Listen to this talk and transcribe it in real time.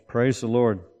Praise the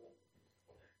Lord.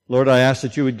 Lord, I ask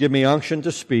that you would give me unction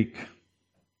to speak.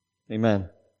 Amen.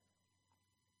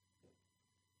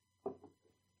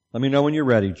 Let me know when you're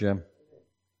ready, Jim.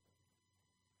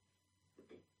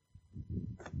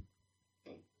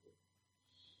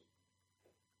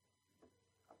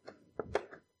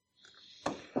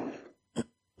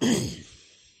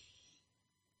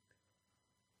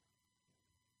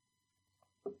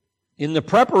 In the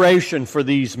preparation for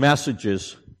these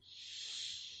messages,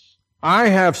 I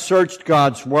have searched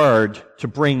God's Word to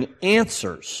bring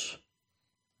answers.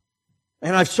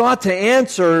 And I've sought to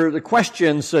answer the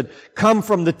questions that come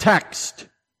from the text.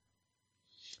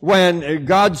 When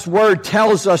God's Word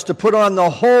tells us to put on the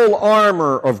whole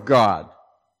armor of God.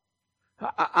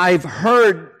 I've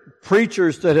heard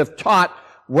preachers that have taught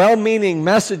well-meaning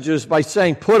messages by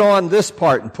saying, put on this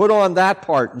part and put on that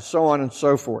part and so on and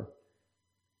so forth.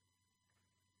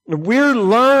 We're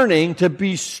learning to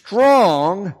be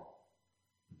strong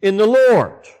in the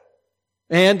Lord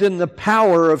and in the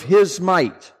power of His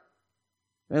might.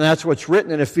 And that's what's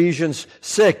written in Ephesians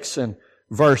 6 and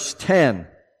verse 10.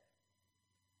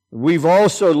 We've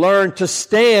also learned to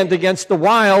stand against the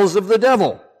wiles of the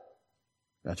devil.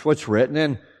 That's what's written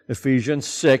in Ephesians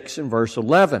 6 and verse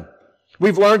 11.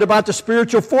 We've learned about the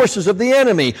spiritual forces of the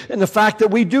enemy and the fact that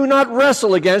we do not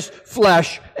wrestle against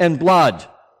flesh and blood.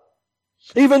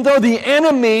 Even though the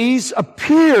enemies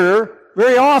appear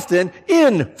very often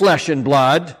in flesh and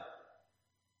blood,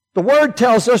 the Word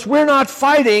tells us we're not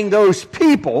fighting those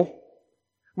people.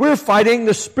 We're fighting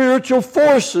the spiritual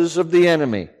forces of the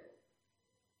enemy.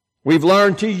 We've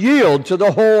learned to yield to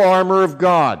the whole armor of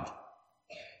God,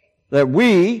 that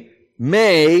we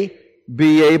may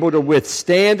be able to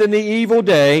withstand in the evil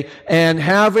day, and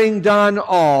having done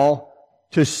all,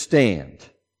 to stand.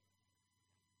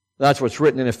 That's what's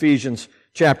written in Ephesians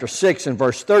chapter 6 and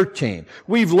verse 13.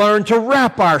 We've learned to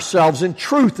wrap ourselves in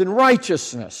truth and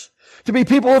righteousness, to be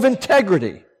people of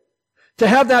integrity, to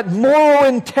have that moral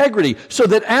integrity, so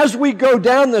that as we go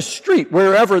down the street,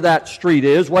 wherever that street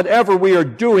is, whatever we are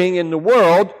doing in the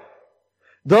world,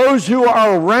 those who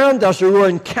are around us or who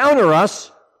encounter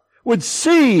us would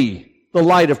see the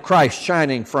light of Christ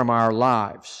shining from our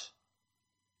lives.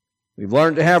 We've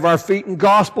learned to have our feet in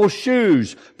gospel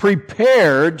shoes,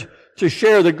 prepared to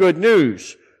share the good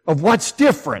news of what's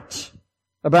different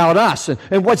about us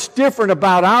and what's different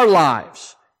about our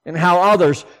lives and how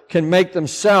others can make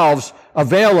themselves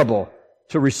available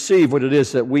to receive what it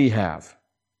is that we have.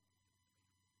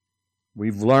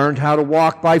 We've learned how to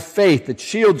walk by faith that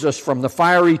shields us from the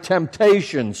fiery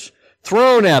temptations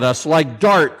thrown at us like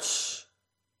darts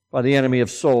by the enemy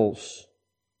of souls.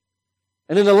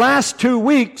 And in the last 2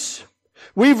 weeks,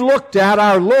 we've looked at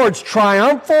our Lord's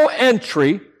triumphal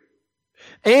entry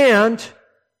and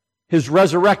His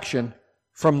resurrection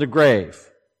from the grave.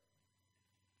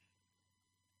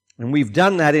 And we've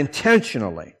done that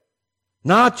intentionally,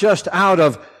 not just out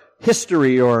of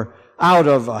history or out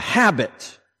of a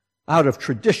habit, out of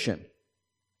tradition.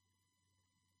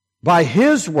 By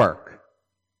His work,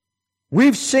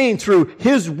 we've seen through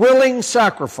His willing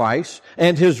sacrifice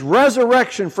and His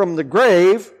resurrection from the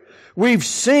grave, we've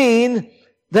seen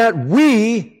that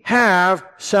we have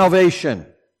salvation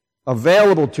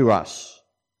available to us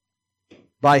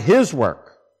by His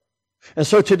work. And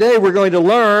so today we're going to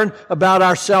learn about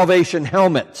our salvation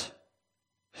helmet.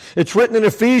 It's written in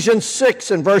Ephesians 6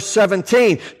 and verse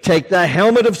 17, take the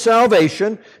helmet of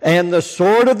salvation and the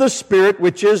sword of the Spirit,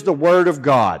 which is the Word of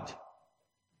God.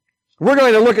 We're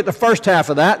going to look at the first half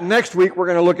of that, and next week we're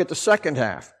going to look at the second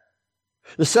half.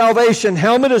 The salvation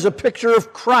helmet is a picture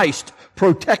of Christ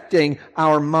protecting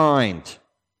our mind.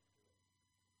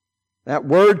 That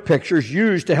word picture is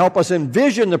used to help us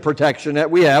envision the protection that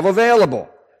we have available.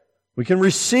 We can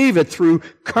receive it through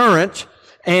current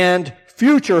and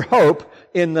future hope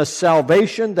in the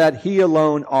salvation that He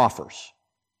alone offers.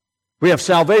 We have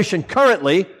salvation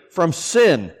currently from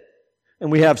sin,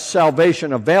 and we have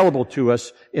salvation available to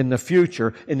us in the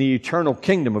future in the eternal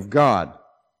kingdom of God.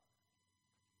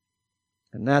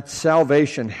 And that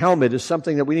salvation helmet is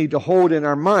something that we need to hold in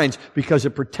our minds because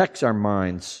it protects our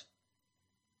minds.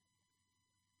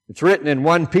 It's written in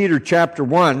 1 Peter chapter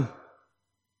 1,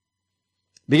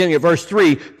 beginning at verse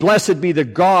 3, blessed be the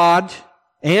God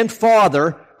and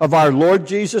Father of our Lord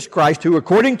Jesus Christ, who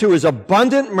according to His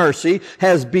abundant mercy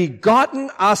has begotten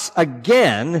us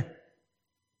again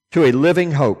to a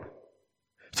living hope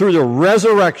through the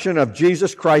resurrection of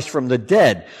Jesus Christ from the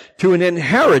dead, to an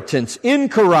inheritance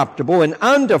incorruptible and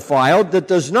undefiled that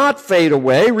does not fade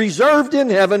away, reserved in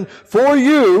heaven for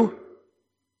you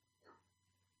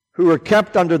who are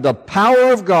kept under the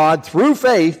power of God through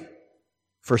faith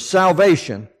for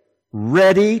salvation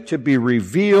ready to be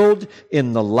revealed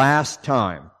in the last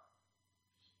time.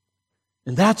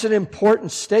 And that's an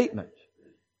important statement,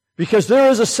 because there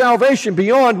is a salvation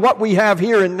beyond what we have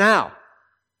here and now.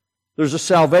 There's a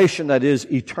salvation that is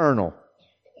eternal.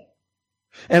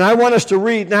 And I want us to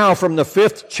read now from the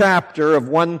 5th chapter of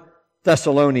 1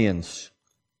 Thessalonians.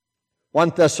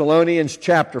 1 Thessalonians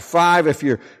chapter 5. If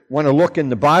you want to look in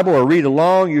the Bible or read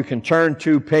along, you can turn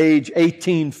to page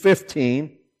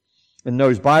 1815 in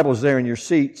those Bibles there in your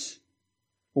seats.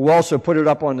 We'll also put it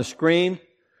up on the screen.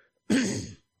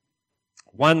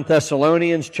 1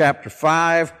 Thessalonians chapter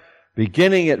 5,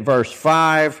 beginning at verse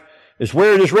 5, is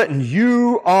where it is written,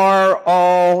 "You are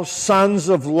all sons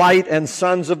of light and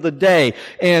sons of the day."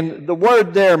 And the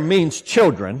word there means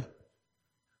children.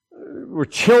 We're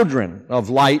children of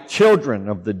light, children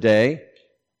of the day.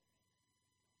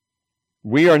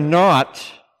 We are not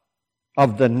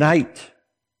of the night,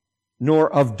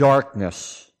 nor of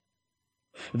darkness.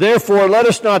 Therefore, let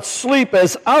us not sleep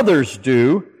as others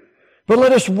do, but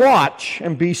let us watch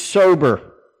and be sober.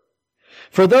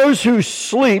 For those who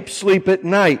sleep, sleep at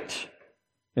night,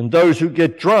 and those who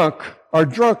get drunk are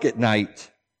drunk at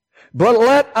night. But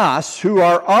let us who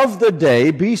are of the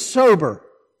day be sober,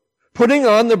 putting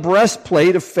on the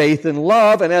breastplate of faith and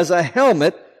love, and as a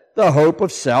helmet, the hope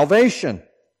of salvation.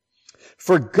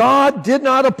 For God did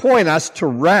not appoint us to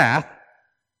wrath,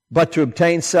 but to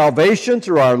obtain salvation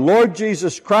through our Lord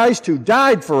Jesus Christ, who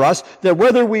died for us, that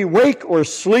whether we wake or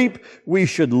sleep, we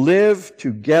should live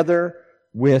together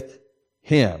with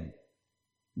Him.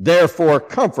 Therefore,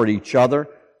 comfort each other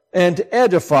and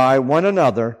edify one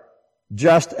another,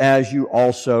 just as you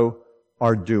also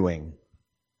are doing.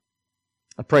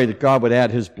 I pray that God would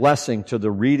add His blessing to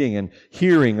the reading and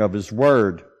hearing of His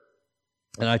Word,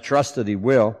 and I trust that He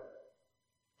will.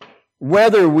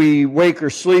 Whether we wake or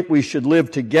sleep, we should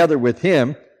live together with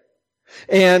Him.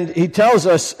 And He tells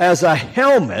us as a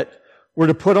helmet, we're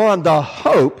to put on the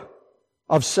hope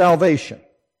of salvation.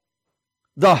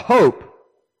 The hope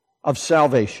of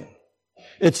salvation.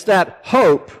 It's that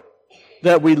hope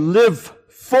that we live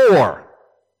for.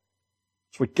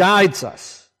 It's what guides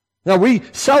us. Now, we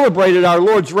celebrated our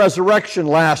Lord's resurrection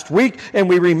last week, and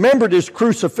we remembered His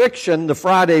crucifixion the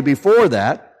Friday before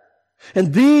that.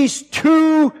 And these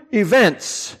two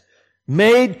events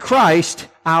made Christ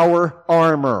our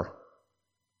armor.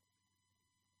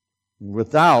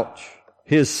 Without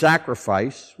His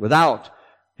sacrifice, without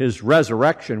His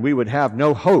resurrection, we would have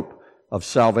no hope of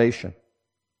salvation.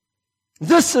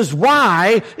 This is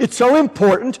why it's so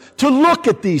important to look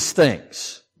at these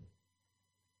things.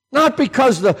 Not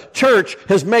because the church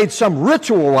has made some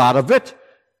ritual out of it,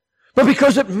 but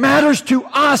because it matters to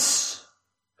us.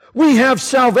 We have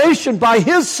salvation by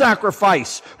His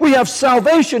sacrifice. We have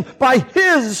salvation by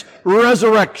His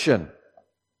resurrection.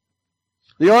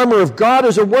 The armor of God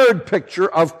is a word picture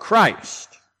of Christ.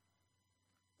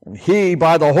 And He,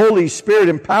 by the Holy Spirit,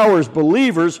 empowers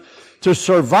believers to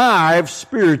survive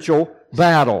spiritual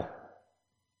battle.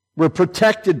 We're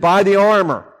protected by the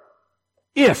armor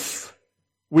if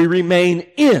we remain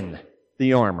in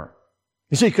the armor.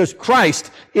 You see, because Christ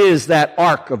is that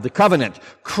Ark of the Covenant.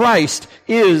 Christ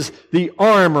is the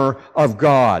armor of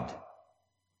God.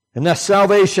 And that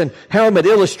salvation helmet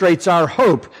illustrates our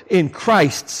hope in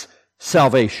Christ's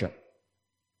salvation.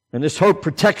 And this hope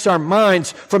protects our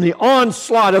minds from the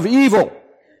onslaught of evil.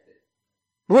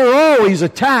 We're always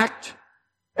attacked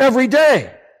every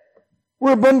day.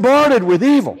 We're bombarded with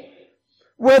evil.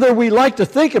 Whether we like to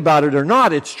think about it or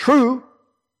not, it's true.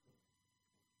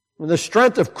 And the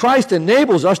strength of Christ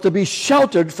enables us to be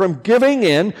sheltered from giving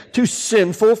in to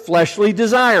sinful fleshly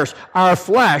desires. Our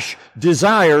flesh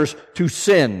desires to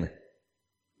sin.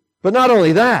 But not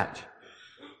only that,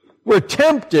 we're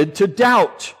tempted to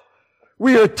doubt.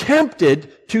 We are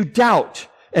tempted to doubt,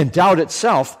 and doubt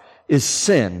itself is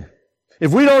sin.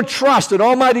 If we don't trust that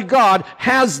Almighty God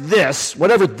has this,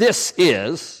 whatever this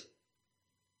is,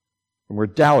 and we're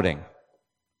doubting,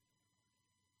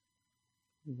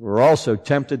 we're also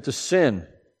tempted to sin.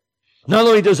 Not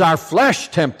only does our flesh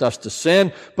tempt us to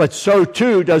sin, but so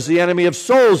too does the enemy of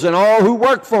souls and all who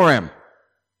work for him.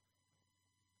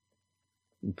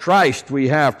 In Christ we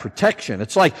have protection.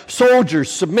 It's like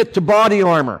soldiers submit to body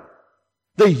armor.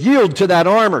 They yield to that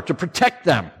armor to protect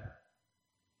them.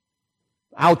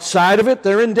 Outside of it,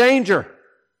 they're in danger.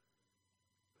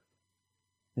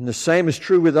 And the same is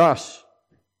true with us.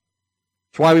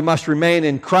 That's why we must remain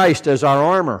in Christ as our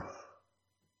armor.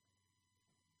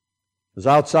 Because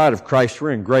outside of Christ,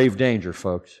 we're in grave danger,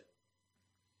 folks.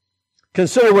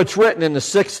 Consider what's written in the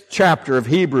 6th chapter of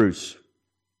Hebrews,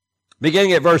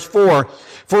 beginning at verse 4.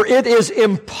 For it is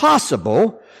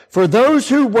impossible For those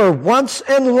who were once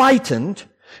enlightened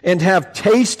and have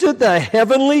tasted the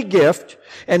heavenly gift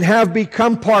and have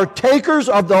become partakers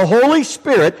of the Holy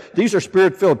Spirit, these are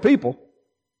Spirit-filled people,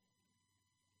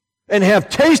 and have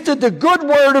tasted the good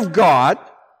word of God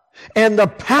and the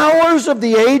powers of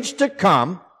the age to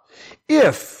come,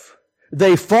 if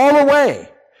they fall away,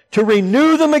 to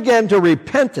renew them again to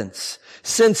repentance,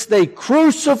 since they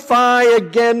crucify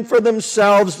again for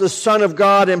themselves the Son of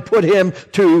God and put him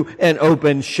to an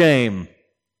open shame.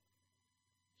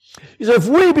 He says,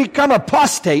 if we become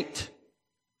apostate,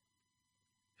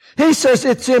 he says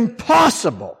it's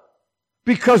impossible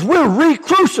because we're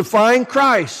re-crucifying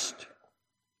Christ.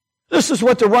 This is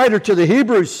what the writer to the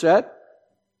Hebrews said.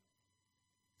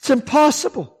 It's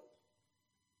impossible.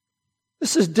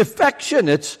 This is defection.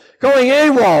 It's going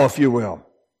AWOL, if you will.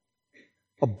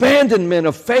 Abandonment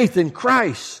of faith in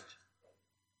Christ.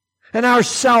 And our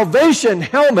salvation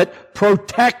helmet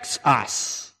protects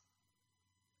us.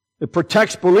 It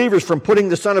protects believers from putting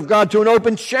the Son of God to an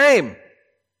open shame.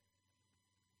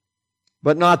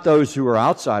 But not those who are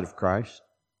outside of Christ.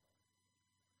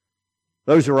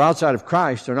 Those who are outside of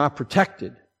Christ are not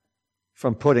protected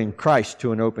from putting Christ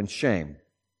to an open shame.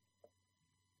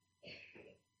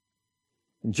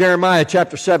 In Jeremiah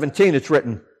chapter 17, it's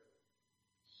written,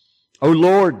 O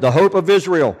Lord, the hope of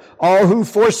Israel, all who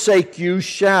forsake you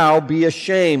shall be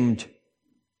ashamed.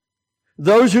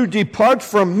 Those who depart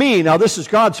from me, now this is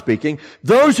God speaking,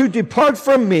 those who depart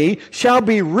from me shall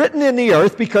be written in the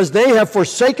earth because they have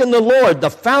forsaken the Lord,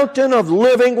 the fountain of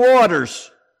living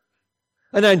waters.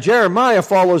 And then Jeremiah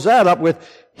follows that up with,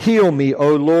 heal me,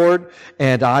 O Lord,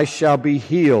 and I shall be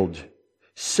healed.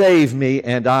 Save me,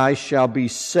 and I shall be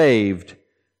saved,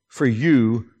 for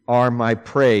you are my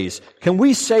praise. Can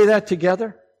we say that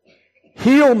together?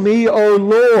 Heal me, O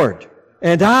Lord,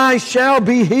 and I shall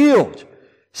be healed.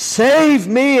 Save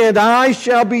me, and I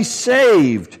shall be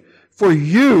saved, for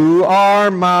you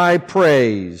are my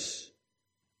praise.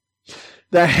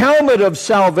 The helmet of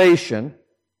salvation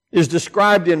is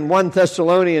described in 1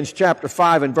 Thessalonians chapter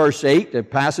 5 and verse 8, the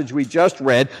passage we just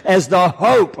read, as the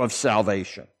hope of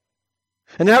salvation.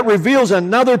 And that reveals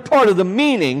another part of the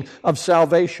meaning of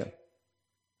salvation.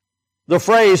 The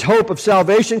phrase hope of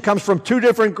salvation comes from two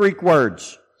different Greek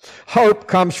words. Hope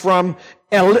comes from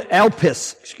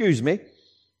elpis,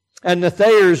 and the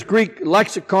Thayer's Greek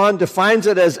lexicon defines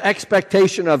it as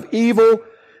expectation of evil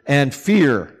and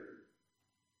fear.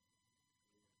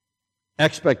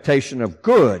 Expectation of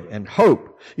good and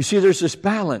hope. You see, there's this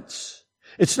balance.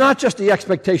 It's not just the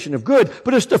expectation of good,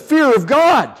 but it's the fear of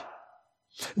God.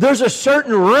 There's a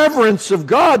certain reverence of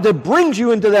God that brings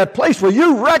you into that place where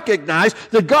you recognize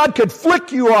that God could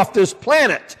flick you off this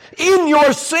planet in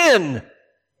your sin.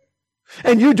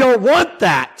 And you don't want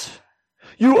that.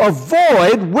 You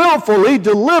avoid willfully,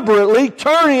 deliberately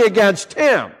turning against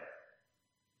Him.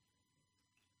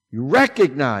 You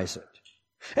recognize it.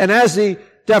 And as the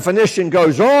definition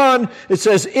goes on, it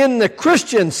says, in the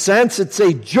Christian sense, it's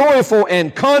a joyful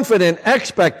and confident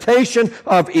expectation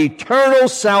of eternal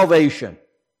salvation.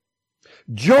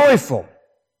 Joyful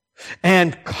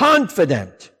and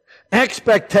confident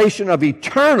expectation of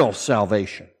eternal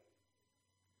salvation.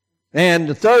 And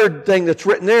the third thing that's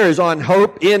written there is on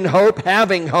hope, in hope,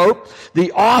 having hope,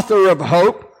 the author of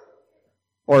hope,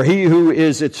 or he who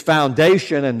is its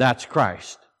foundation, and that's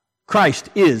Christ. Christ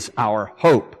is our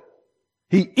hope.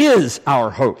 He is our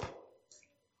hope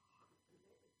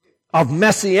of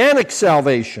messianic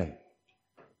salvation.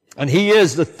 And He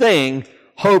is the thing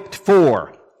hoped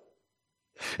for.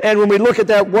 And when we look at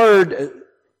that word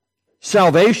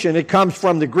salvation, it comes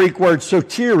from the Greek word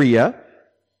soteria.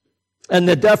 And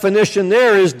the definition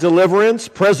there is deliverance,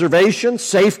 preservation,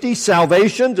 safety,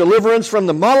 salvation, deliverance from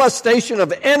the molestation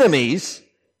of enemies.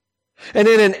 And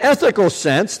in an ethical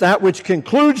sense, that which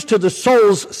concludes to the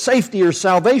soul's safety or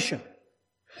salvation.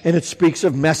 And it speaks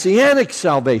of messianic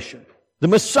salvation. The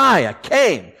Messiah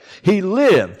came. He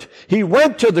lived. He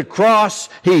went to the cross.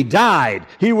 He died.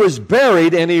 He was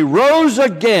buried, and He rose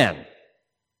again.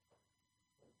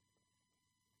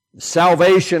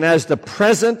 Salvation as the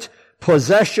present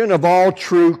possession of all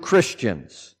true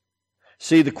Christians.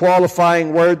 See the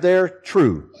qualifying word there?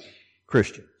 True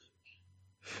Christians.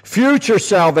 Future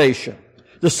salvation.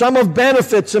 The sum of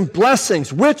benefits and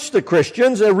blessings which the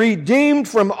Christians, redeemed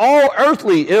from all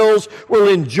earthly ills, will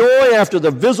enjoy after the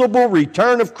visible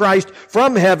return of Christ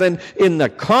from heaven in the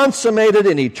consummated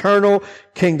and eternal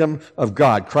kingdom of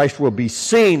God. Christ will be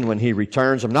seen when He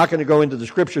returns. I'm not going to go into the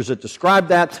scriptures that describe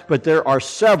that, but there are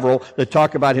several that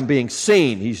talk about Him being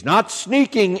seen. He's not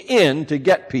sneaking in to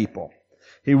get people.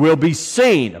 He will be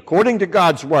seen according to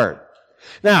God's word.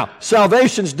 Now,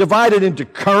 salvation's divided into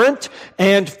current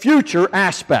and future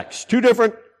aspects, two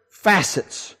different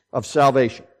facets of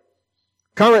salvation.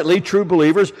 Currently, true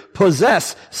believers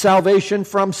possess salvation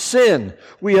from sin.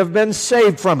 We have been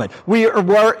saved from it. We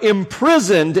were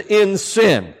imprisoned in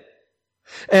sin.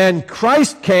 And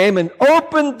Christ came and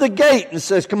opened the gate and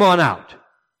says, come on out.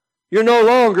 You're no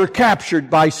longer captured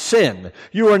by sin.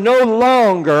 You are no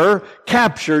longer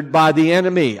captured by the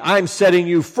enemy. I'm setting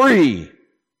you free.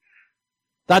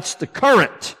 That's the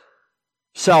current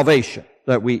salvation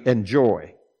that we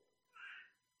enjoy.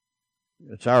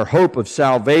 It's our hope of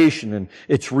salvation, and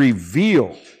it's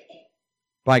revealed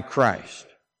by Christ.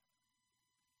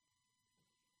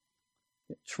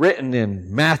 It's written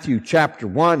in Matthew chapter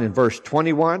 1 and verse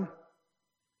 21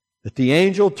 that the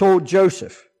angel told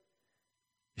Joseph,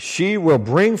 she will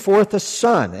bring forth a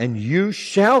son, and you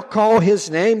shall call his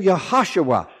name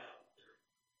Yehoshua,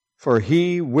 for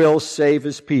he will save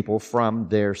his people from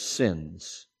their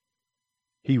sins.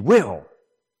 He will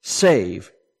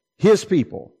save his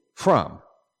people from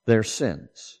their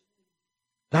sins.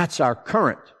 That's our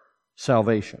current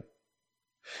salvation.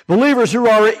 Believers who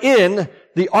are in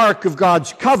the ark of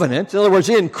God's covenant, in other words,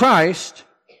 in Christ,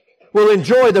 will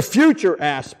enjoy the future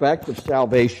aspect of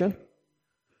salvation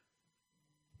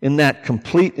in that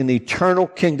complete and eternal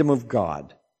kingdom of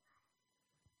God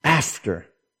after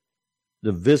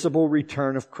the visible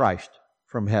return of Christ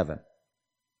from heaven.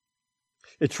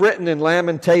 It's written in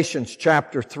Lamentations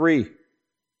chapter 3,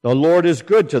 the Lord is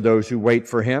good to those who wait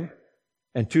for Him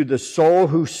and to the soul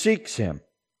who seeks Him.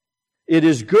 It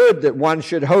is good that one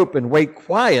should hope and wait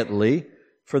quietly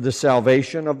for the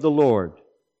salvation of the Lord.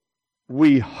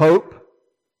 We hope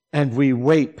and we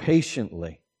wait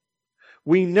patiently.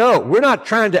 We know we're not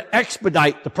trying to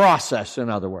expedite the process,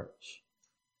 in other words.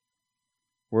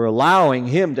 We're allowing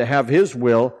Him to have His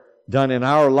will done in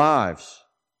our lives.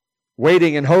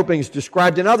 Waiting and hoping is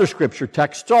described in other scripture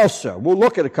texts also. We'll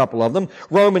look at a couple of them.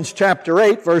 Romans chapter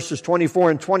 8, verses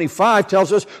 24 and 25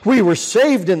 tells us we were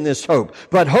saved in this hope.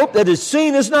 But hope that is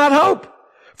seen is not hope.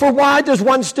 For why does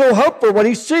one still hope for what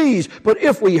he sees? But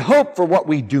if we hope for what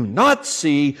we do not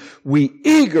see, we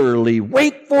eagerly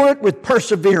wait for it with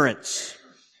perseverance.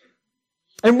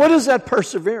 And what is that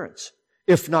perseverance,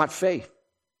 if not faith?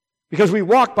 Because we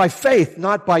walk by faith,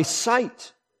 not by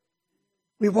sight.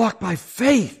 We walk by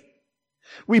faith.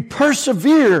 We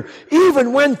persevere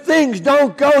even when things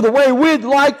don't go the way we'd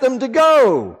like them to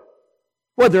go.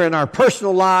 Whether in our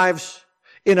personal lives,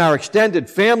 in our extended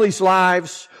family's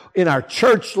lives, in our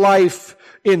church life,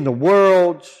 in the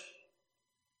world,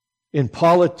 in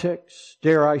politics,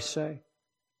 dare I say.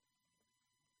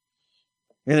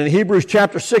 And in Hebrews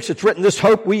chapter 6, it's written, this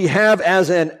hope we have as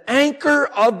an anchor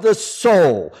of the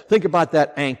soul. Think about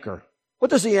that anchor.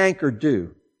 What does the anchor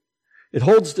do? It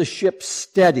holds the ship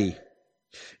steady.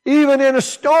 Even in a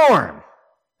storm,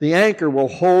 the anchor will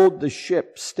hold the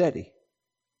ship steady.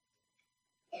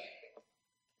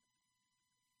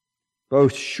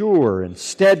 Both sure and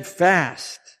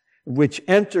steadfast, which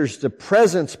enters the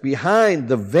presence behind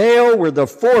the veil where the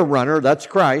forerunner, that's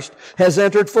Christ, has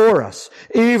entered for us.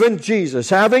 Even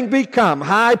Jesus, having become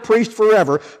high priest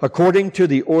forever, according to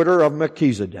the order of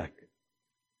Melchizedek.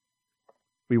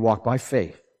 We walk by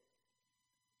faith.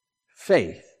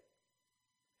 Faith.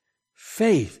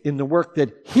 Faith in the work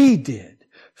that He did.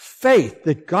 Faith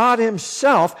that God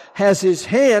Himself has His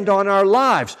hand on our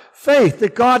lives. Faith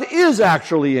that God is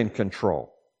actually in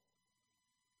control.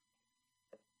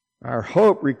 Our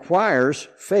hope requires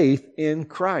faith in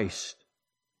Christ.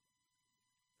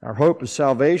 Our hope of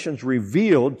salvation is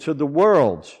revealed to the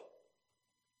world.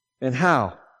 And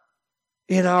how?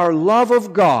 In our love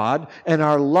of God and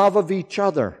our love of each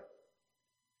other.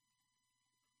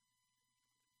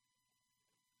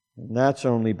 And that's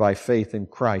only by faith in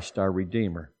Christ, our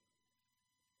Redeemer.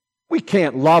 We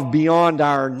can't love beyond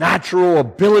our natural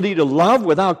ability to love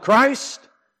without Christ.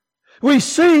 We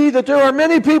see that there are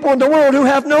many people in the world who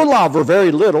have no love or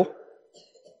very little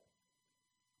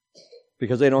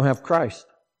because they don't have Christ.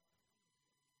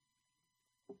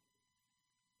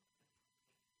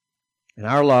 And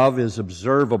our love is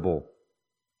observable.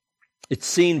 It's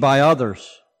seen by others.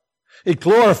 It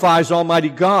glorifies Almighty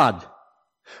God.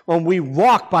 When we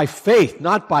walk by faith,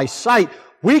 not by sight,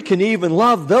 we can even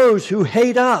love those who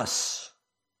hate us.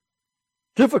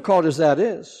 Difficult as that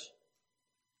is.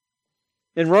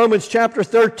 In Romans chapter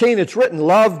 13, it's written,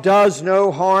 love does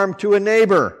no harm to a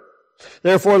neighbor.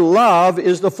 Therefore, love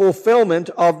is the fulfillment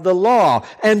of the law.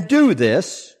 And do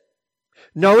this,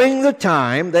 knowing the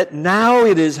time that now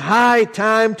it is high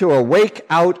time to awake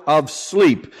out of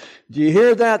sleep. Do you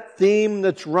hear that theme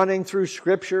that's running through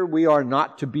Scripture? We are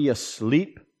not to be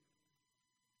asleep.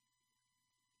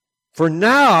 For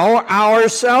now our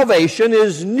salvation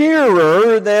is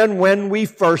nearer than when we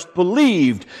first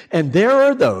believed. And there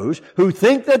are those who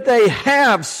think that they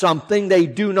have something they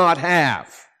do not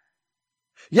have.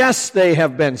 Yes, they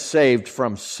have been saved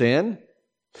from sin,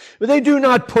 but they do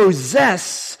not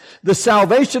possess the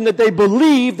salvation that they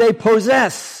believe they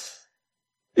possess.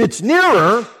 It's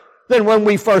nearer than when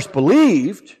we first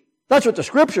believed. That's what the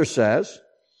Scripture says.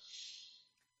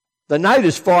 The night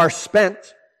is far spent.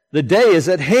 The day is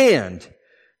at hand.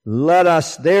 Let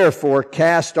us therefore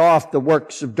cast off the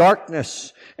works of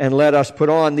darkness and let us put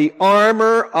on the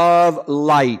armor of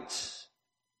light.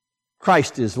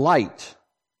 Christ is light.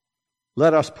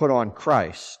 Let us put on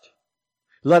Christ.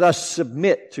 Let us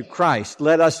submit to Christ.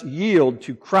 Let us yield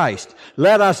to Christ.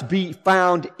 Let us be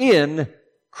found in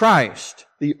Christ,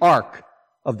 the Ark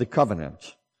of the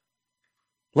Covenant.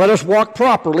 Let us walk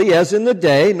properly as in the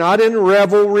day, not in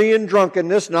revelry and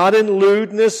drunkenness, not in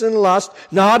lewdness and lust,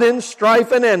 not in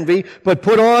strife and envy, but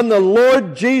put on the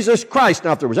Lord Jesus Christ.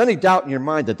 Now, if there was any doubt in your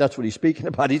mind that that's what he's speaking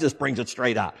about, he just brings it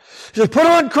straight out. He says, put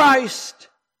on Christ.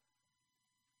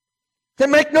 They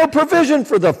make no provision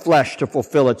for the flesh to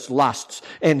fulfill its lusts.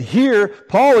 And here,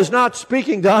 Paul is not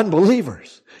speaking to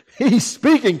unbelievers. He's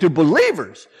speaking to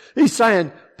believers. He's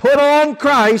saying, put on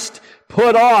Christ,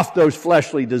 put off those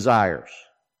fleshly desires.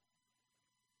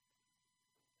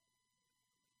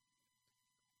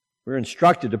 We're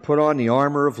instructed to put on the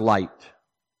armor of light,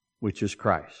 which is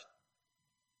Christ.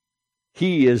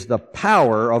 He is the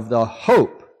power of the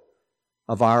hope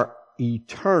of our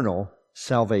eternal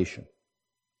salvation.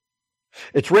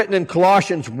 It's written in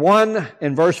Colossians 1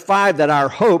 and verse 5 that our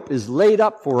hope is laid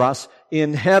up for us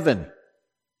in heaven.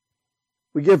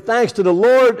 We give thanks to the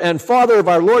Lord and Father of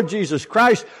our Lord Jesus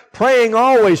Christ, praying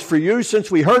always for you, since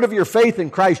we heard of your faith in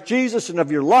Christ Jesus and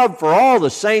of your love for all the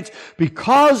saints,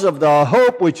 because of the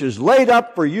hope which is laid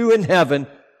up for you in heaven,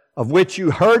 of which you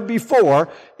heard before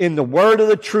in the word of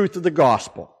the truth of the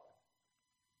gospel.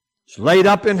 It's laid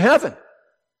up in heaven.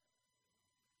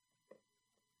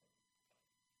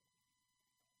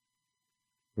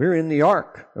 We're in the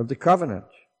Ark of the Covenant.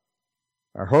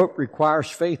 Our hope requires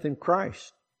faith in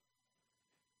Christ.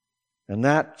 And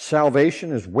that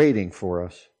salvation is waiting for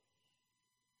us.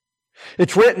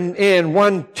 It's written in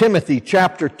 1 Timothy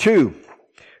chapter 2.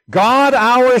 God,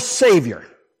 our Savior,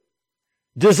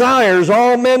 desires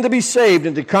all men to be saved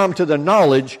and to come to the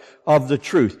knowledge of the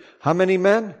truth. How many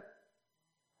men?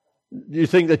 Do you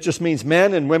think that just means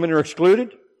men and women are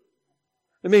excluded?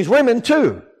 It means women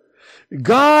too.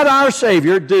 God, our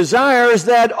Savior, desires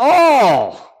that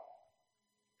all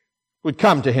would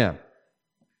come to Him.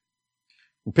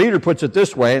 And Peter puts it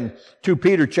this way in 2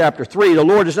 Peter chapter 3, the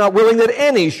Lord is not willing that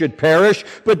any should perish,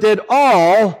 but that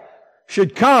all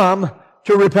should come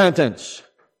to repentance.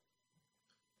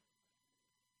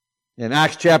 In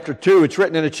Acts chapter 2, it's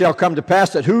written, and it shall come to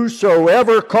pass that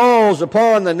whosoever calls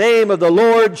upon the name of the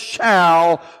Lord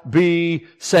shall be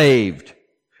saved.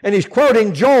 And he's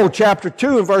quoting Joel chapter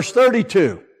 2 and verse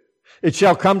 32. It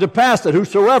shall come to pass that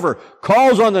whosoever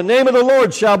calls on the name of the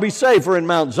Lord shall be saved. For in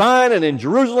Mount Zion and in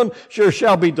Jerusalem sure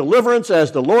shall be deliverance,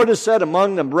 as the Lord has said,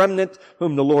 among the remnant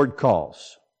whom the Lord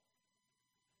calls.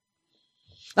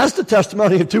 That's the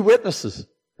testimony of two witnesses.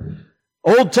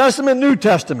 Old Testament, New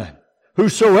Testament.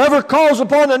 Whosoever calls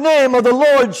upon the name of the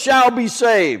Lord shall be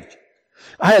saved.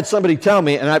 I had somebody tell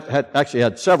me, and I've actually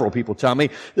had several people tell me,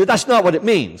 that that's not what it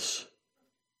means.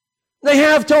 They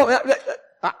have told me,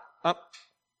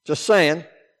 just saying.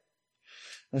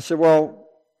 I said, well,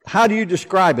 how do you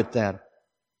describe it then?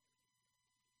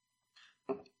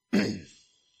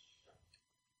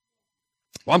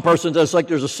 One person says, like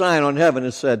there's a sign on heaven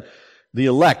that said, the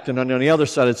elect, and on the other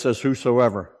side it says,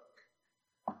 whosoever.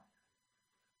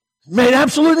 It made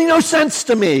absolutely no sense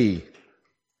to me.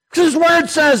 Because His Word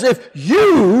says, if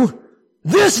you,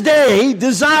 this day,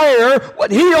 desire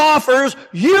what He offers,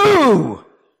 you,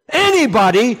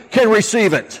 anybody can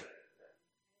receive it.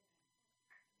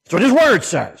 That's what His Word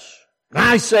says. And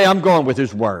I say I'm going with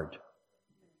His Word.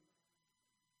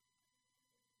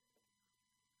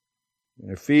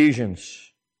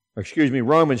 In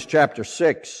Romans chapter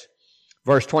 6,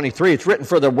 verse 23, it's written,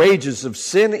 for the wages of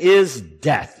sin is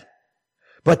death,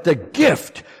 but the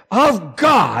gift of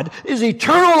God is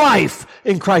eternal life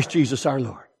in Christ Jesus our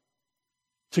Lord.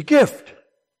 It's a gift.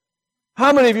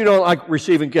 How many of you don't like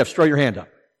receiving gifts? Throw your hand up.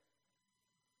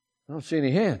 I don't see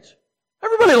any hands.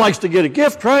 Everybody likes to get a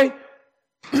gift, right?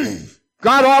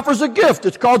 God offers a gift.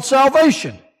 It's called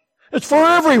salvation. It's for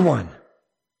everyone.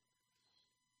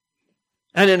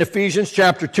 And in Ephesians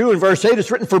chapter 2 and verse 8,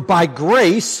 it's written, for by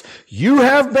grace you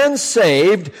have been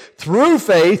saved through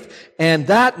faith, and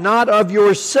that not of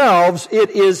yourselves,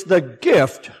 it is the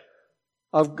gift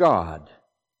of God.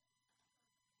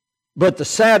 But the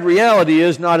sad reality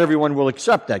is not everyone will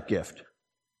accept that gift.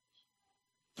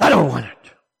 I don't want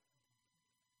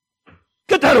it.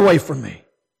 Get that away from me.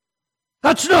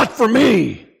 That's not for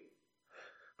me.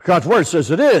 God's Word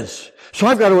says it is. So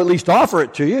I've got to at least offer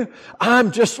it to you.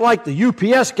 I'm just like the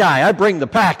UPS guy. I bring the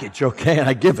package, okay, and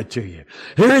I give it to you.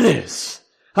 Here it is.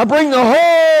 I bring the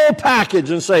whole package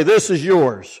and say, this is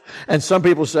yours. And some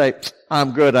people say,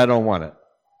 I'm good, I don't want it.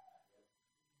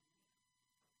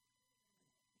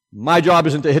 My job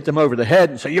isn't to hit them over the head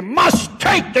and say, you must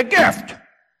take the gift.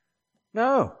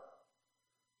 No.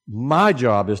 My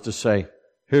job is to say,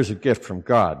 here's a gift from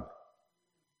God.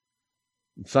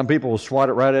 And some people will swat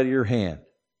it right out of your hand.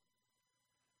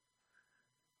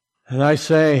 And I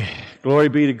say, glory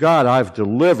be to God, I've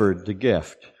delivered the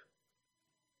gift.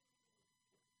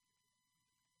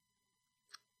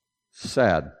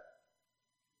 Sad.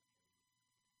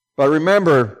 But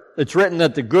remember, it's written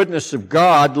that the goodness of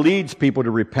God leads people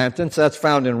to repentance. That's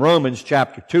found in Romans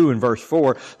chapter 2 and verse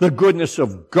 4. The goodness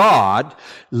of God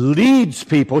leads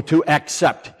people to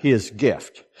accept His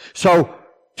gift. So,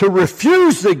 to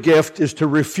refuse the gift is to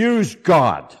refuse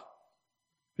God.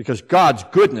 Because God's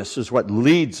goodness is what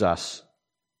leads us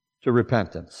to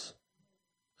repentance.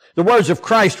 The words of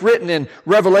Christ written in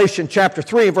Revelation chapter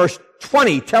 3 and verse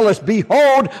 20 tell us,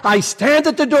 behold, I stand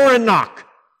at the door and knock.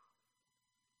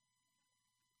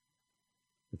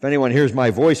 If anyone hears my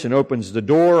voice and opens the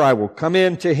door, I will come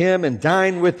in to him and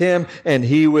dine with him and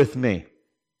he with me.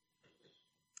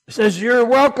 It says you're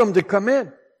welcome to come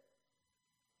in.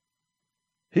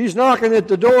 He's knocking at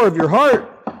the door of your heart.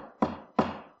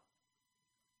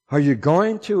 Are you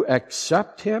going to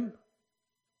accept Him?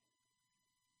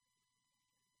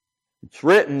 It's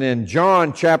written in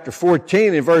John chapter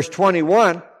 14 and verse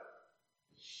 21.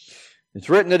 It's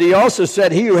written that He also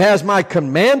said, he who has my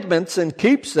commandments and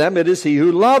keeps them, it is he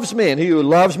who loves me. And he who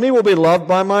loves me will be loved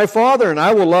by my Father, and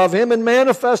I will love him and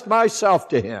manifest myself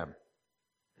to him.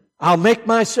 I'll make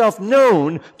myself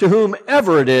known to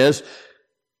whomever it is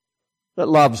that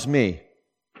loves me.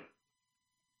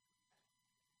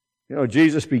 You know,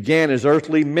 Jesus began His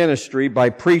earthly ministry by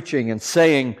preaching and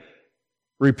saying,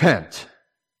 repent,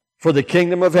 for the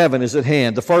kingdom of heaven is at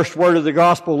hand. The first word of the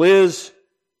gospel is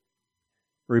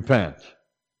repent.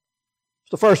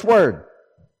 It's the first word.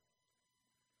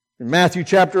 In Matthew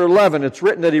chapter 11, it's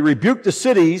written that He rebuked the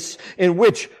cities in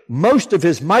which most of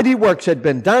His mighty works had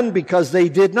been done because they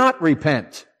did not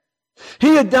repent.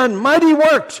 He had done mighty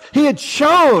works. He had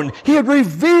shown, He had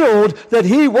revealed that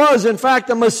He was, in fact,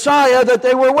 the Messiah that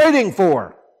they were waiting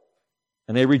for.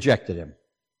 And they rejected Him.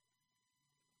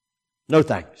 No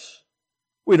thanks.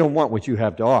 We don't want what you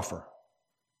have to offer.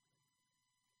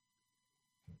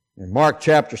 In Mark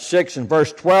chapter 6 and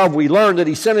verse 12, we learn that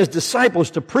He sent His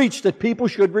disciples to preach that people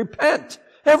should repent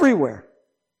everywhere.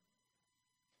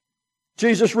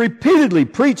 Jesus repeatedly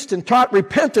preached and taught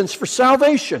repentance for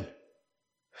salvation.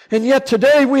 And yet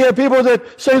today we have people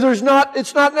that say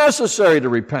it's not necessary to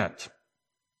repent.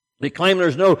 They claim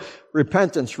there's no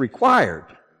repentance required.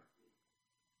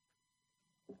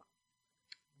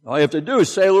 All you have to do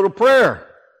is say a little prayer.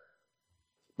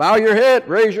 Bow your head,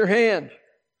 raise your hand.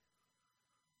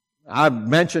 I've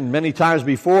mentioned many times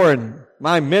before in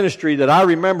my ministry that I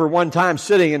remember one time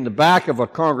sitting in the back of a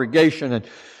congregation and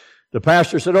the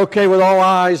pastor said, okay, with all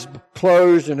eyes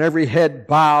closed and every head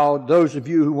bowed, those of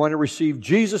you who want to receive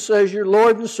Jesus as your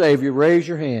Lord and Savior, raise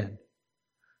your hand.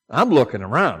 I'm looking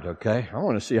around, okay? I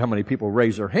want to see how many people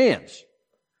raise their hands.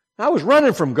 I was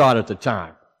running from God at the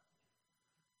time.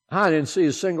 I didn't see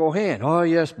a single hand. Oh,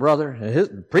 yes, brother.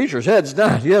 The preacher's head's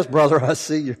down. Yes, brother, I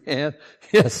see your hand.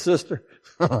 Yes, sister.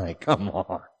 Oh, come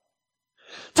on.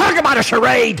 Talk about a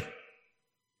charade.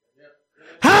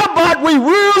 How about we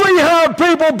really have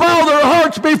people bow their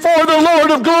hearts before the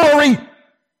Lord of glory?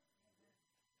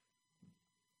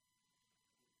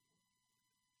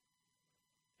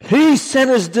 He sent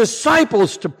His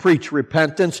disciples to preach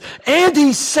repentance, and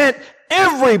He sent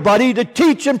everybody to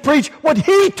teach and preach what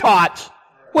He taught,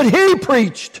 what He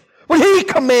preached, what He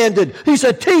commanded. He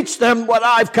said, teach them what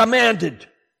I've commanded.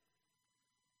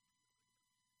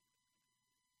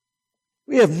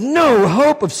 We have no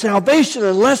hope of salvation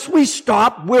unless we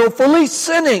stop willfully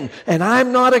sinning. And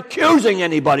I'm not accusing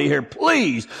anybody here.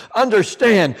 Please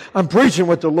understand, I'm preaching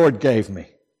what the Lord gave me.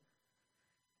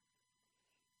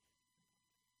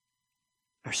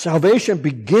 Our salvation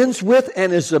begins with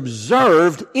and is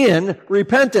observed in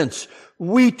repentance.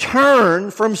 We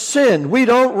turn from sin. We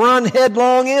don't run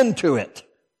headlong into it.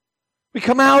 We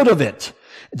come out of it.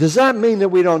 Does that mean that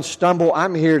we don't stumble?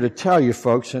 I'm here to tell you,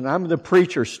 folks, and I'm the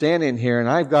preacher standing here, and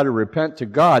I've got to repent to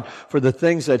God for the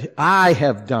things that I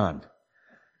have done.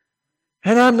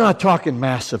 And I'm not talking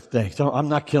massive things. I'm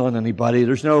not killing anybody.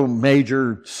 There's no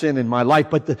major sin in my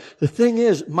life. But the thing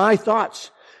is, my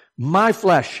thoughts, my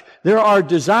flesh, there are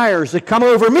desires that come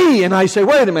over me, and I say,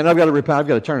 wait a minute, I've got to repent. I've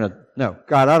got to turn it. No,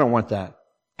 God, I don't want that.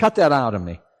 Cut that out of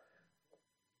me.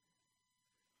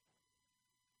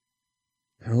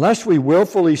 Unless we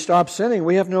willfully stop sinning,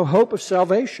 we have no hope of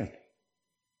salvation.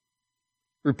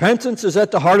 Repentance is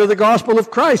at the heart of the gospel of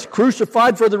Christ,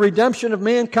 crucified for the redemption of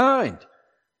mankind.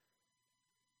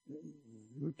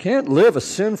 We can't live a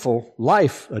sinful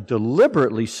life, a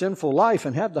deliberately sinful life,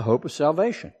 and have the hope of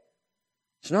salvation.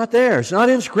 It's not there. It's not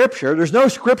in Scripture. There's no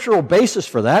scriptural basis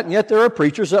for that, and yet there are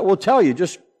preachers that will tell you,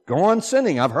 just go on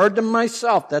sinning. I've heard them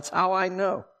myself. That's how I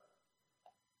know.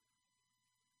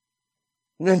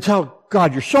 And then tell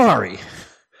God you're sorry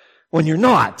when you're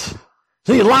not.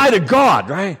 So you lie to God,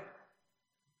 right?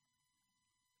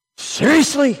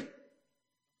 Seriously?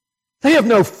 They have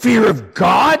no fear of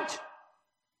God?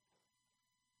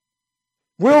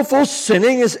 Willful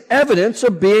sinning is evidence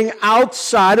of being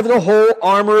outside of the whole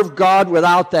armor of God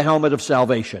without the helmet of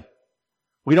salvation.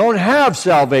 We don't have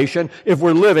salvation if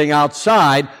we're living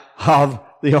outside of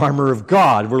the armor of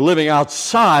God. We're living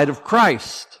outside of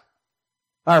Christ.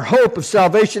 Our hope of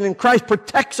salvation in Christ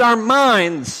protects our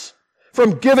minds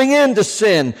from giving in to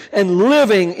sin and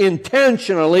living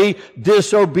intentionally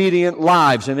disobedient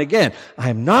lives. And again,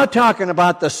 I'm not talking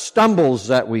about the stumbles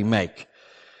that we make.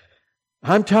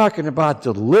 I'm talking about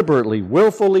deliberately,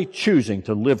 willfully choosing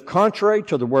to live contrary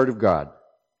to the Word of God.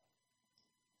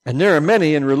 And there are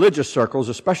many in religious circles,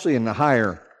 especially in the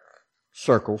higher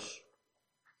circles,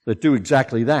 that do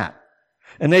exactly that.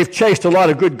 And they've chased a lot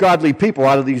of good, godly people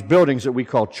out of these buildings that we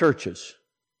call churches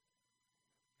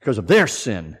because of their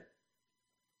sin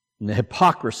and the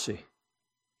hypocrisy.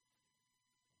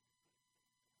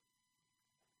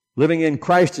 Living in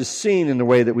Christ is seen in the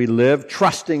way that we live,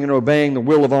 trusting and obeying the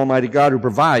will of Almighty God who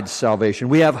provides salvation.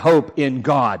 We have hope in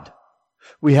God.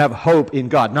 We have hope in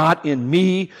God, not in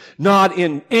me, not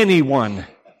in anyone.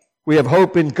 We have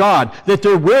hope in God that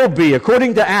there will be,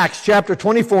 according to Acts chapter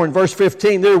 24 and verse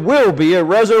 15, there will be a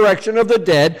resurrection of the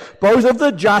dead, both of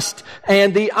the just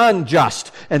and the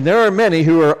unjust. And there are many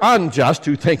who are unjust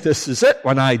who think this is it.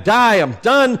 When I die, I'm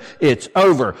done. It's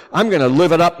over. I'm going to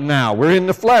live it up now. We're in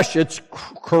the flesh. It's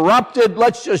corrupted.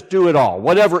 Let's just do it all,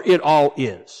 whatever it all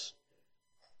is.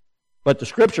 But the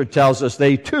Scripture tells us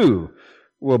they too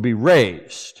will be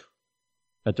raised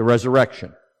at the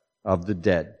resurrection of the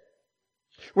dead.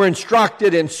 We're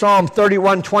instructed in Psalm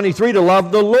 31:23 to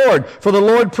love the Lord, for the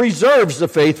Lord preserves the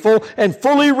faithful and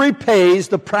fully repays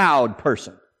the proud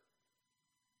person.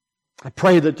 I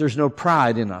pray that there's no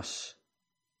pride in us.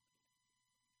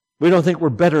 We don't think we're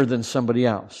better than somebody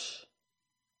else.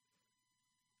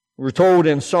 We're told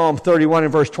in Psalm 31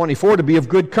 and verse 24 to be of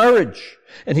good courage,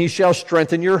 and he shall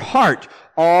strengthen your heart,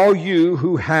 all you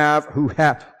who have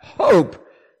hope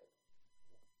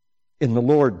in the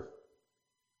Lord.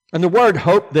 And the word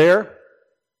hope there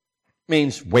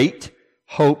means wait,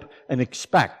 hope, and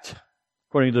expect,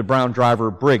 according to the Brown Driver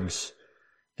Briggs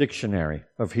Dictionary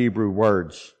of Hebrew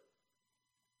Words.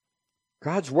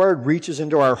 God's Word reaches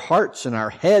into our hearts and our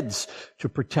heads to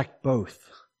protect both.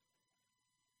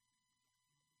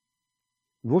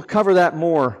 We'll cover that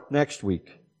more next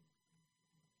week.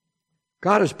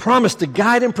 God has promised to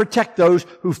guide and protect those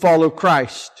who follow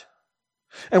Christ.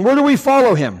 And where do we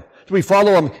follow Him? Do we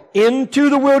follow Him into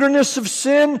the wilderness of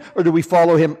sin, or do we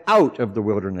follow Him out of the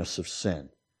wilderness of sin?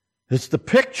 It's the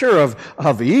picture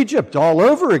of Egypt all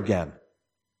over again.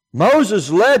 Moses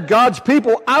led God's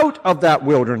people out of that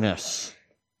wilderness.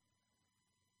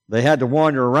 They had to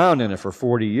wander around in it for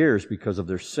 40 years because of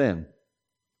their sin.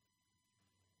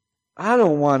 I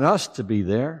don't want us to be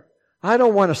there. I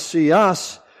don't want to see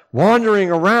us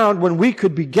wandering around when we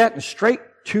could be getting straight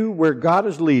to where God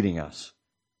is leading us.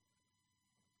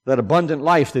 That abundant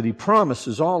life that He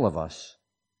promises all of us.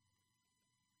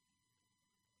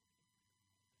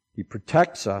 He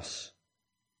protects us.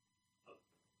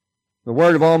 The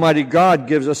Word of Almighty God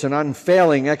gives us an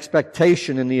unfailing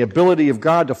expectation in the ability of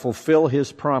God to fulfill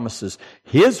His promises.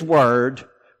 His Word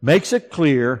makes it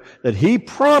clear that He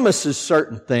promises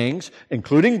certain things,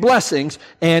 including blessings,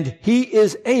 and He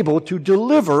is able to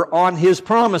deliver on His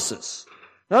promises.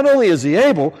 Not only is He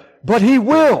able, but He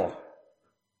will.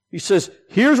 He says,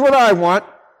 here's what I want,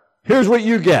 here's what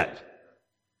you get.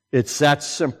 It's that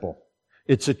simple.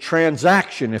 It's a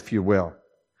transaction, if you will.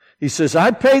 He says,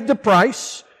 I paid the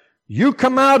price, you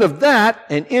come out of that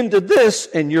and into this,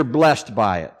 and you're blessed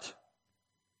by it.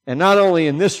 And not only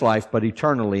in this life, but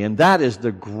eternally. And that is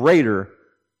the greater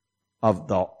of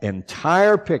the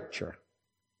entire picture.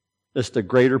 That's the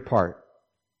greater part.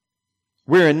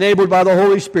 We're enabled by the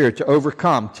Holy Spirit to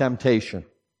overcome temptation.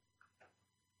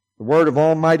 The Word of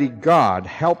Almighty God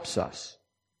helps us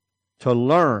to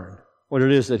learn what it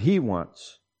is that He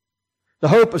wants. The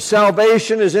hope of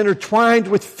salvation is intertwined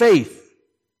with faith.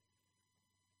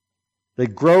 They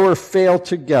grow or fail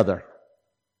together.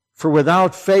 For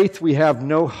without faith we have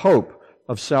no hope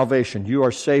of salvation. You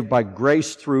are saved by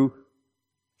grace through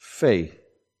faith.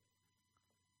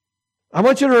 I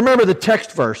want you to remember the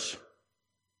text verse.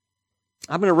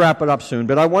 I'm going to wrap it up soon,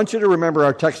 but I want you to remember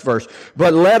our text verse.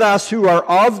 But let us who are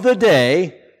of the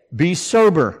day be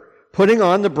sober, putting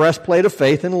on the breastplate of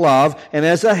faith and love, and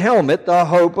as a helmet, the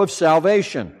hope of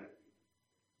salvation.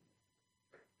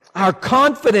 Our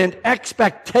confident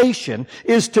expectation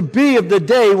is to be of the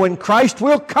day when Christ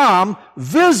will come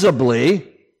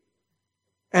visibly,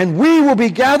 and we will be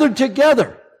gathered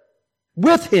together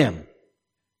with Him.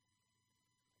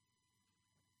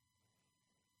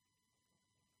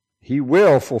 He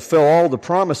will fulfill all the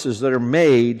promises that are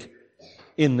made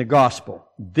in the gospel.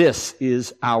 This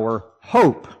is our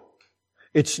hope.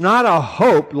 It's not a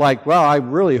hope like, well, I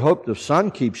really hope the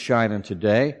sun keeps shining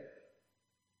today.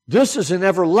 This is an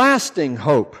everlasting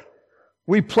hope.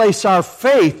 We place our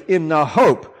faith in the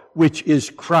hope which is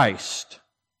Christ.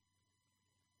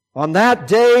 On that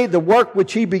day, the work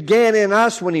which He began in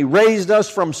us when He raised us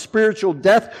from spiritual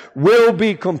death will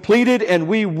be completed, and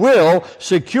we will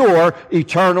secure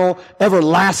eternal,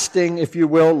 everlasting, if you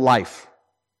will, life.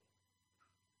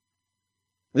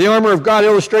 The armor of God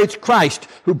illustrates Christ,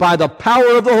 who by the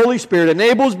power of the Holy Spirit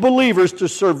enables believers to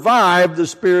survive the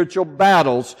spiritual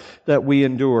battles that we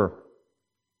endure.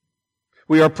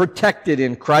 We are protected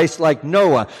in Christ like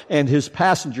Noah and his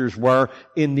passengers were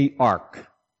in the ark.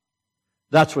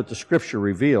 That's what the Scripture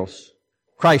reveals.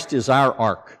 Christ is our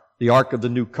ark, the ark of the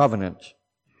new covenant.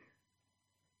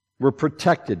 We're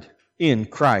protected in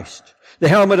Christ. The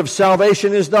helmet of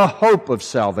salvation is the hope of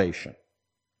salvation.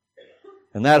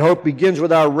 And that hope begins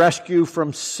with our rescue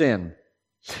from sin.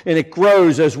 And it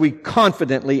grows as we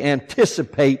confidently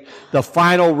anticipate the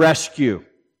final rescue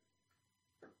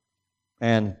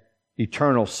and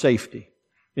eternal safety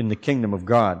in the kingdom of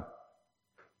God.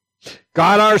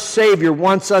 God our Savior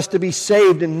wants us to be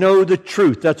saved and know the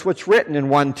truth. That's what's written in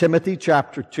 1 Timothy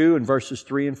chapter 2 and verses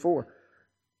 3 and 4.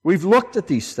 We've looked at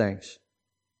these things.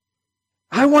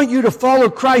 I want you to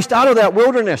follow Christ out of that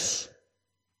wilderness.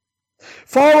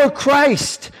 Follow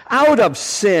Christ out of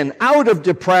sin, out of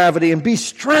depravity, and be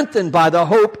strengthened by the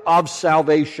hope of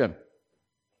salvation.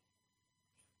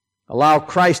 Allow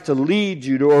Christ to lead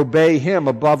you to obey Him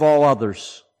above all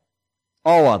others.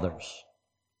 All others.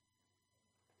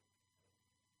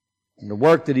 And the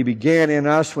work that He began in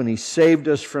us when He saved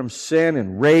us from sin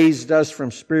and raised us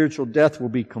from spiritual death will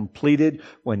be completed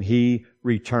when He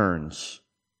returns.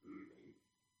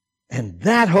 And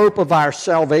that hope of our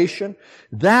salvation,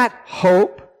 that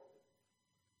hope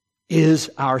is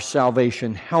our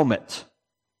salvation helmet.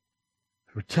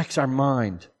 It protects our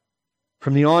mind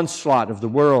from the onslaught of the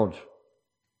world,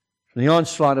 from the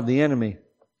onslaught of the enemy.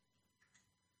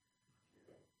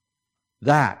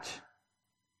 That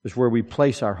is where we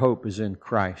place our hope, is in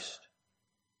Christ.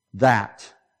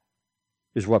 That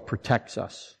is what protects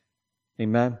us.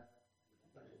 Amen?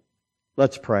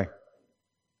 Let's pray.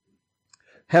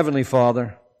 Heavenly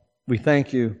Father, we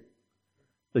thank You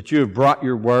that You have brought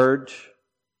Your Word.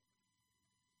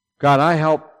 God,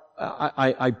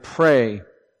 I pray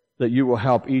that You will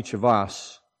help each of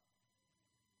us.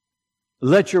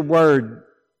 Let Your Word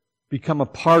become a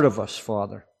part of us,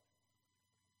 Father,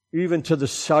 even to the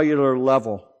cellular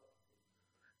level,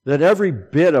 that every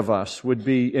bit of us would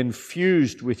be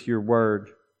infused with Your Word.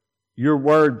 Your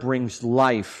Word brings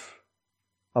life,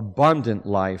 abundant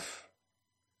life.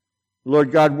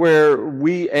 Lord God, where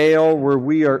we ail, where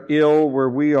we are ill, where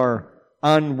we are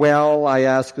unwell, I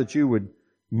ask that You would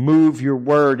move Your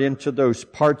Word into those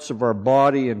parts of our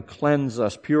body and cleanse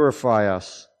us, purify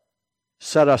us,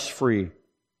 set us free.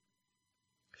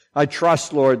 I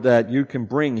trust, Lord, that You can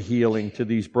bring healing to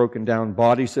these broken down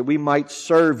bodies, that we might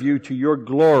serve You to Your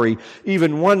glory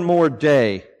even one more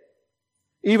day,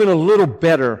 even a little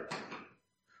better.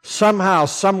 Somehow,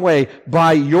 some way,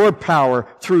 by Your power,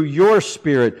 through Your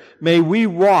Spirit, may we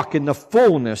walk in the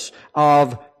fullness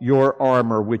of Your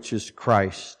armor, which is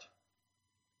Christ.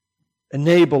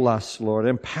 Enable us, Lord.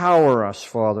 Empower us,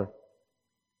 Father.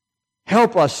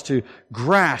 Help us to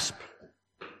grasp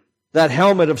that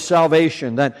helmet of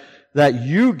salvation that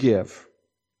You give,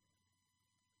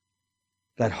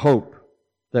 that hope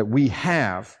that we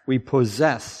have, we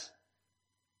possess.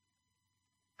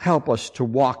 Help us to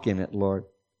walk in it, Lord,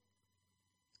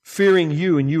 fearing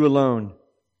You and You alone,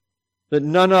 that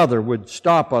none other would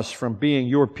stop us from being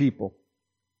Your people.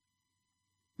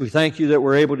 We thank you that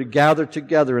we're able to gather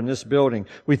together in this building.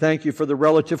 We thank you for the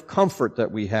relative comfort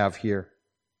that we have here.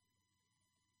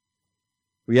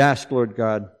 We ask, Lord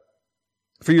God,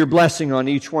 for your blessing on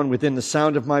each one within the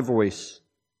sound of my voice.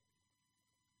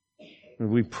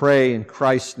 And we pray in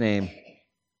Christ's name.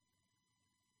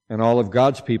 And all of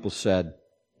God's people said,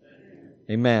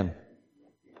 Amen.